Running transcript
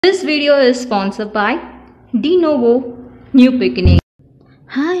This video is sponsored by Denovo New Beginning.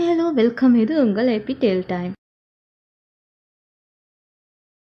 Hi, hello, welcome. இது உங்கள் Happy Tale Time.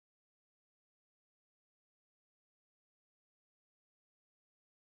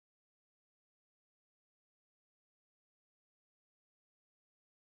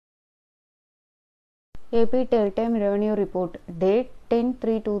 AP Tale Time Revenue Report. Date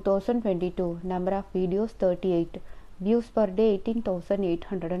 10/3/2022. Number of videos 38. Views per day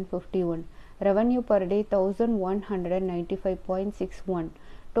 18,851. Revenue per day 1,195.61.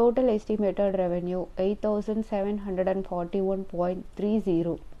 Total estimated revenue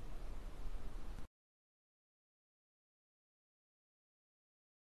 8,741.30.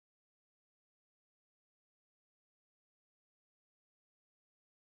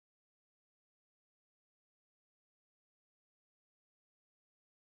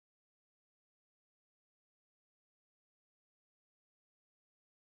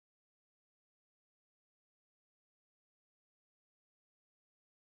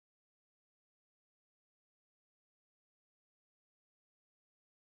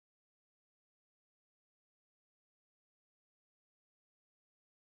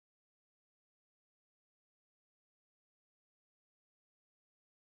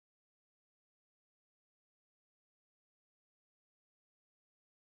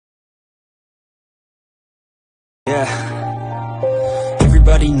 Yeah,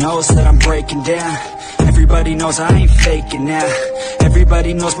 everybody knows that I'm breaking down. Everybody knows I ain't faking now.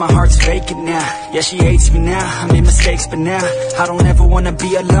 Everybody knows my heart's faking now. Yeah, she hates me now, I made mistakes, but now I don't ever wanna be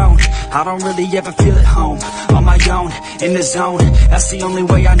alone. I don't really ever feel at home. On my own, in the zone, that's the only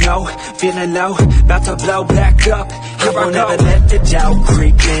way I know. Feeling low, about to blow back up. I won't ever let the doubt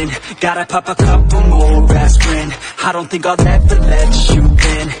creep in. Gotta pop a couple more aspirin. I don't think I'll ever let you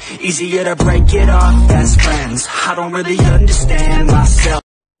in. Easier to break it off best friends. I don't really understand myself.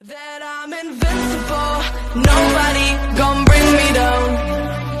 That I'm invincible, nobody gon' bring me down.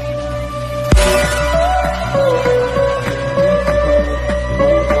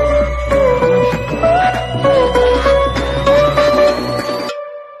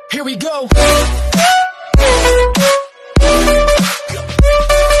 Here we go.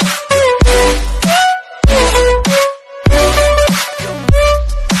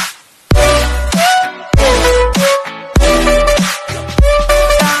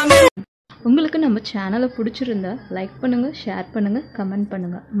 உங்களுக்கு நம்ம சேனலை பிடிச்சிருந்தா like பண்ணுங்கள், share பண்ணுங்கள், comment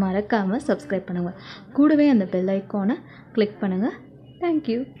பண்ணுங்கள், மறக்காமல் subscribe பண்ணுங்கள். கூடவே அந்த பெல் ஐக்கானை கிளிக் பண்ணுங்கள்.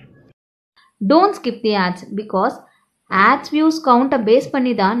 Thank you. Don't skip the ads because ads views கவுண்ட்டை base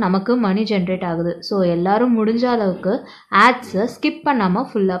பண்ணி தான் நமக்கு மணி ஜென்ரேட் ஆகுது. ஸோ எல்லோரும் முடிஞ்ச அளவுக்கு ஆட்ஸை ஸ்கிப் பண்ணாமல்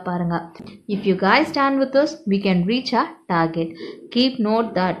ஃபுல்லாக பாருங்கள். If you guys stand with us, we can reach our target. Keep note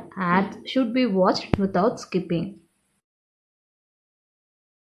that ads should be watched without skipping.